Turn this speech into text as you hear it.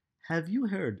Have you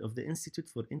heard of the Institute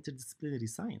for Interdisciplinary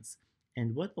Science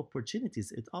and what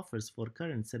opportunities it offers for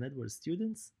current St. Edward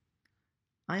students?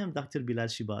 I am Dr. Bilal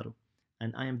Shibaru,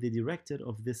 and I am the director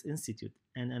of this institute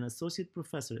and an associate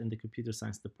professor in the computer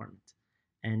science department.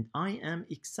 And I am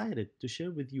excited to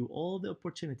share with you all the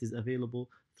opportunities available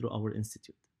through our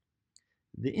institute.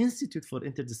 The Institute for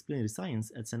Interdisciplinary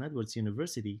Science at St. Edward's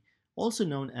University, also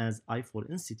known as I4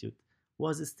 Institute,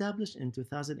 was established in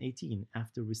 2018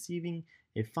 after receiving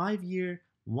a 5-year,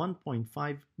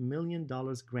 $1.5 million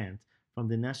grant from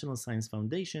the National Science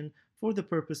Foundation for the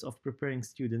purpose of preparing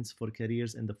students for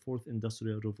careers in the Fourth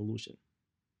Industrial Revolution.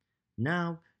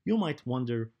 Now, you might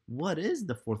wonder, what is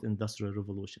the Fourth Industrial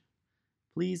Revolution?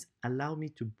 Please allow me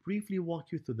to briefly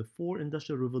walk you through the four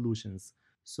industrial revolutions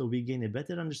so we gain a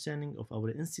better understanding of our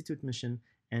institute mission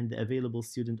and the available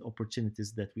student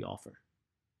opportunities that we offer.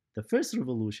 The first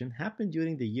revolution happened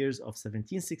during the years of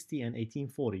 1760 and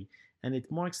 1840, and it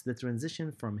marks the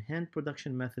transition from hand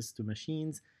production methods to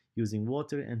machines using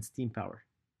water and steam power.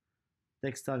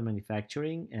 Textile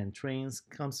manufacturing and trains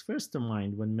comes first to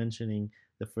mind when mentioning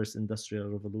the first industrial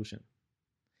revolution.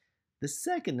 The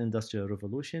second industrial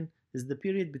revolution is the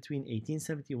period between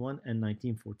 1871 and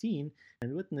 1914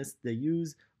 and witnessed the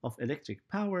use of electric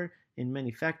power in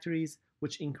many factories,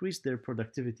 which increased their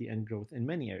productivity and growth in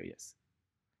many areas.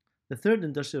 The third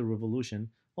industrial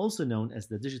revolution, also known as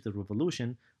the digital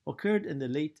revolution, occurred in the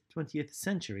late 20th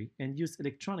century and used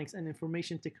electronics and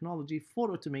information technology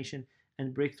for automation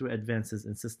and breakthrough advances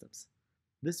in systems.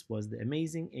 This was the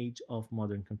amazing age of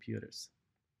modern computers.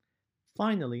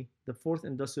 Finally, the fourth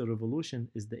industrial revolution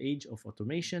is the age of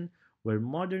automation, where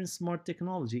modern smart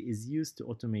technology is used to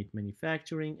automate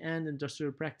manufacturing and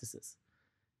industrial practices.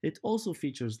 It also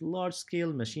features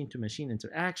large-scale machine-to-machine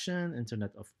interaction,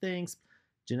 Internet of Things,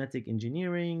 genetic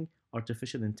engineering,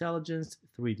 artificial intelligence,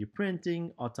 3D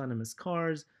printing, autonomous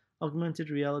cars,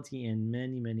 augmented reality, and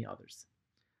many, many others.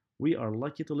 We are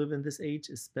lucky to live in this age,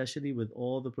 especially with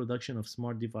all the production of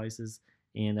smart devices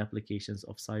and applications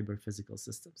of cyber-physical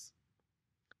systems.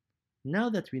 Now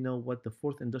that we know what the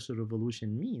Fourth Industrial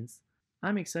Revolution means,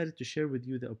 I'm excited to share with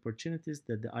you the opportunities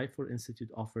that the I4 Institute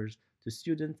offers to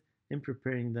students in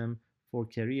preparing them for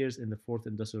careers in the Fourth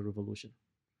Industrial Revolution.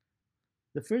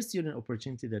 The first student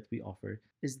opportunity that we offer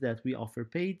is that we offer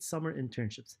paid summer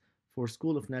internships for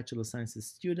School of Natural Sciences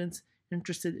students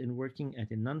interested in working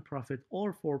at a nonprofit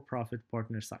or for-profit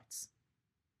partner sites.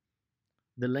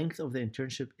 The length of the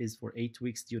internship is for 8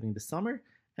 weeks during the summer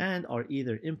and are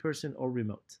either in-person or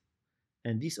remote.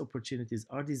 And these opportunities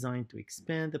are designed to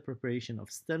expand the preparation of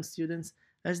STEM students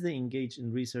as they engage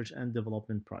in research and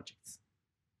development projects.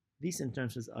 These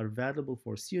internships are valuable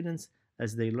for students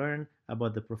as they learn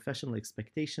about the professional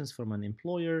expectations from an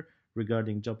employer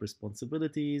regarding job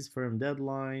responsibilities, firm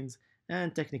deadlines,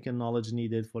 and technical knowledge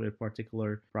needed for a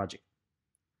particular project.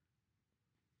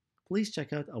 Please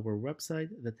check out our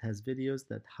website that has videos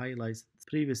that highlight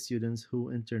previous students who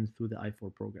interned through the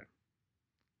I4 program.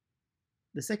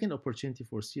 The second opportunity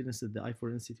for students that the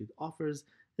I4 Institute offers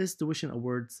is tuition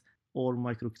awards or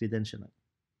micro-credentialing.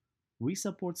 We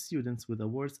support students with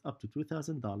awards up to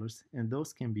 $2,000, and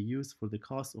those can be used for the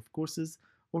cost of courses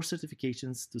or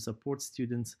certifications to support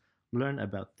students learn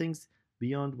about things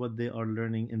beyond what they are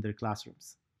learning in their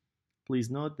classrooms.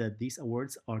 Please note that these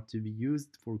awards are to be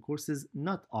used for courses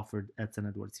not offered at St.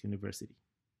 Edward's University.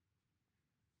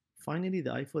 Finally, the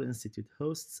I4 Institute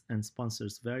hosts and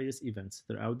sponsors various events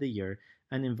throughout the year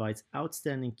and invites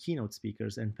outstanding keynote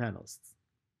speakers and panelists.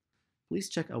 Please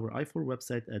check our I4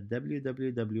 website at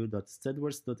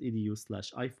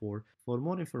www.stedwards.edu/I4 for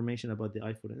more information about the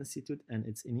I4 Institute and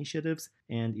its initiatives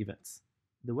and events.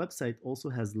 The website also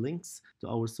has links to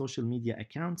our social media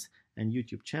accounts and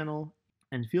YouTube channel,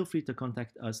 and feel free to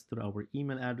contact us through our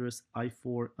email address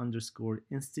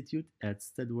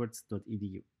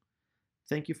i4_institute@stedwards.edu.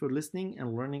 Thank you for listening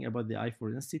and learning about the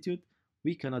I4 Institute.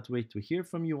 We cannot wait to hear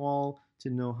from you all to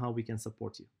know how we can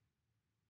support you.